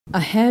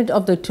Ahead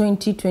of the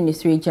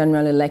 2023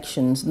 general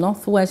elections,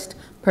 Northwest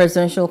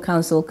Presidential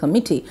Council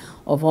Committee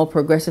of All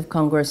Progressive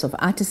Congress of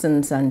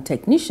Artisans and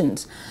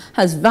Technicians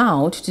has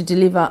vowed to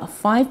deliver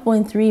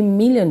 5.3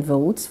 million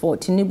votes for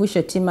Tinubu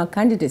Shettima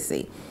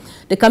candidacy.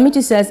 The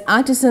committee says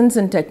artisans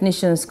and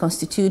technicians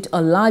constitute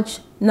a large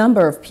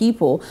number of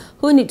people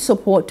who need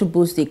support to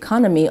boost the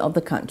economy of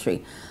the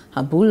country.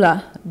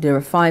 Habula, the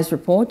revised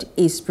report,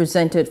 is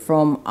presented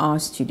from our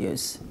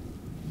studios.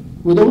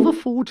 With over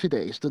 40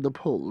 days to the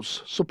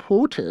polls,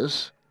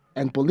 supporters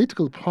and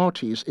political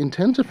parties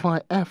intensify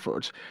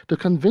efforts to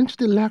convince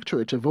the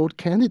electorate to vote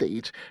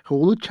candidates who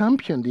will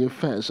champion the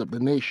affairs of the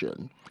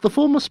nation. The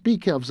former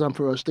Speaker of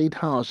Zamfara State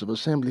House of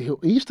Assembly, who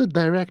is the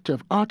Director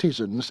of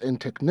Artisans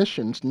and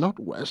Technicians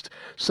Northwest,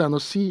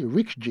 Sanusi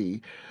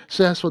Rikji,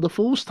 says for the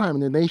first time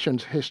in the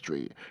nation's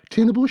history,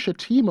 Tinubu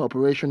Shettima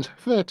Operations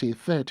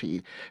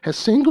 3030 has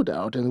singled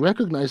out and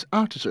recognized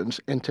artisans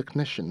and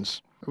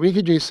technicians.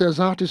 Rikji says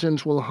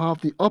artisans will have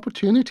the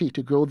opportunity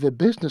to grow their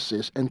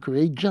businesses and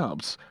create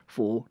jobs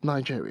for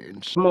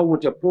Nigerians. Come up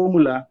with a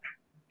formula,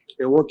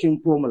 a working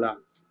formula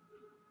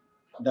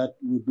that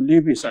we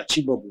believe is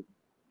achievable.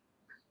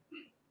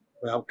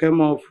 We have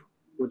come up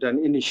with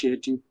an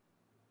initiative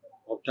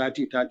of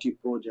 30-30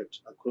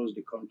 projects across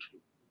the country,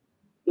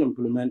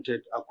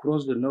 implemented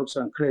across the nooks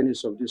and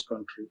crannies of this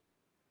country,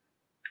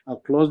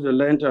 across the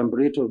length and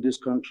breadth of this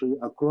country,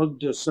 across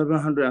the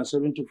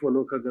 774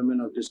 local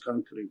government of this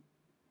country.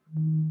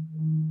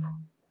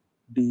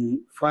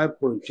 The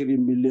 5.3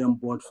 million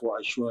vote for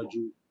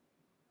Ashwaju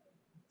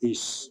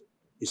is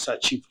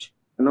achieved.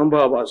 A number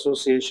of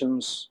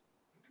associations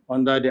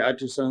under the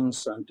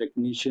Artisans and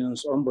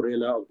Technicians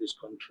umbrella of this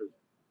country,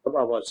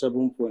 about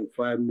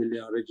 7.5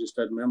 million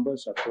registered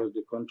members across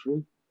the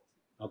country,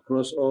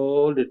 across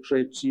all the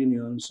trade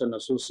unions and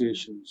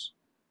associations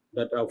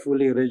that are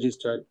fully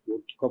registered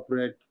with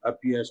corporate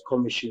A.P.C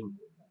commission.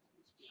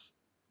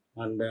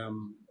 And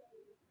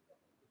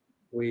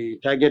we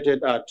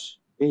targeted at,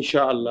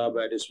 inshallah,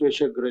 by the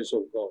special grace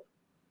of God,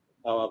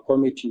 our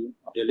committee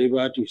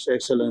delivered to His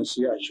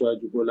Excellency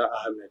Ashwaju Bola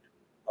Ahmed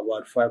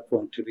about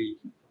 5.3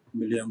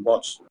 million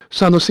votes.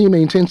 Sanusi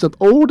maintains that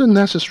all the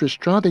necessary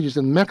strategies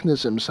and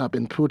mechanisms have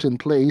been put in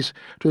place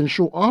to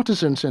ensure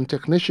artisans and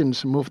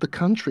technicians move the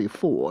country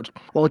forward,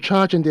 while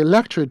charging the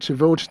electorate to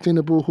vote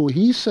Tinubu, who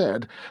he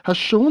said has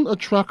shown a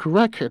track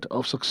record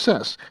of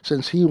success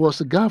since he was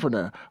the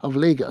governor of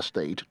Lagos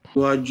State.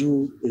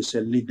 Ashwaju is a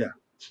leader.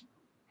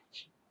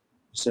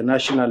 He's a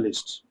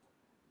nationalist.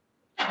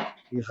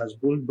 He has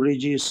built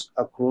bridges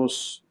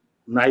across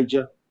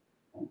Niger.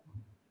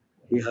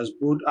 He has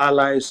built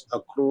allies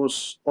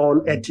across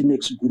all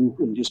ethnic groups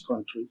in this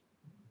country,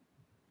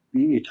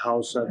 be it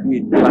Hausa, be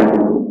it Black,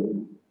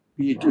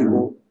 be it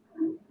Igbo.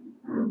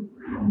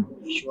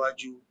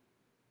 Ashwaju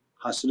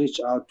has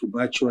reached out to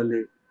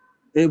virtually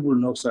every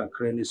nooks and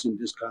crannies in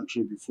this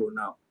country before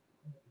now.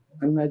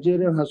 And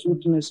Nigeria has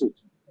witnessed it.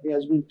 He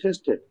has been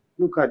tested.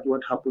 Look at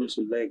what happens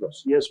in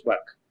Lagos years back.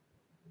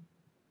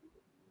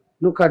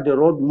 Look at the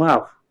road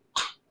map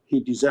he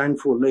designed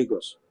for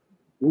Lagos,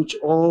 which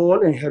all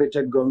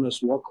inherited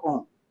governors work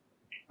on.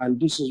 And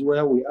this is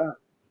where we are.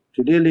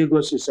 Today,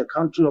 Lagos is a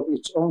country of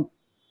its own.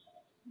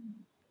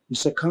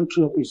 It's a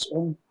country of its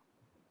own.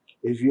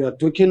 If you are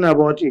talking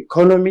about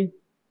economy,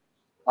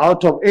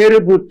 out of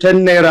every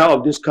 10 naira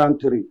of this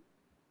country,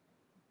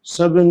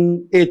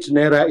 7, 8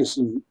 naira is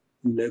in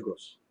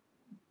Lagos.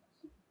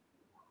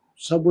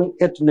 7,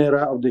 8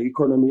 naira of the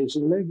economy is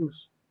in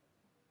Lagos.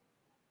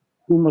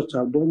 Who must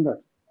have done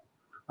that?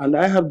 And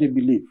I have the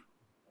belief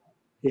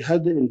he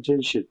had the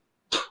intention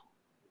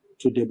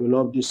to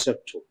develop this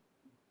sector,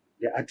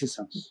 the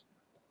artisans.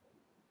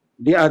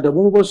 They are the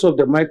movers of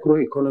the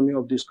microeconomy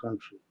of this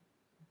country.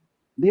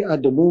 They are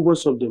the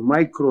movers of the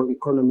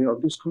microeconomy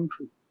of this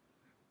country.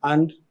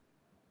 And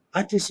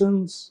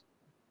artisans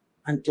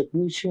and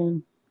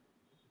technicians,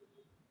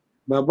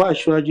 Baba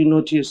Ashwaju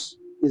notice,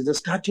 is the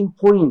starting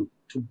point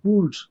to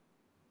build,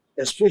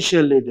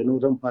 especially the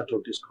northern part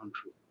of this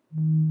country,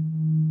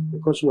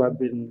 because we have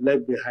been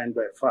left behind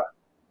by far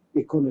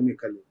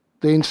economically.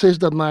 They insist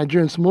that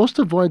Nigerians must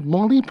avoid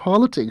money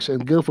politics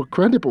and go for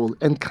credible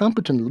and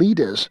competent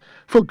leaders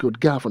for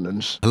good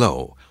governance.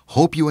 Hello,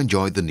 hope you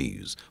enjoyed the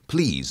news.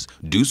 Please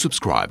do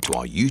subscribe to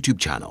our YouTube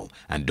channel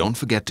and don't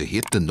forget to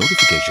hit the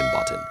notification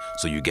button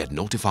so you get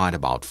notified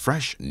about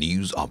fresh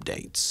news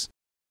updates.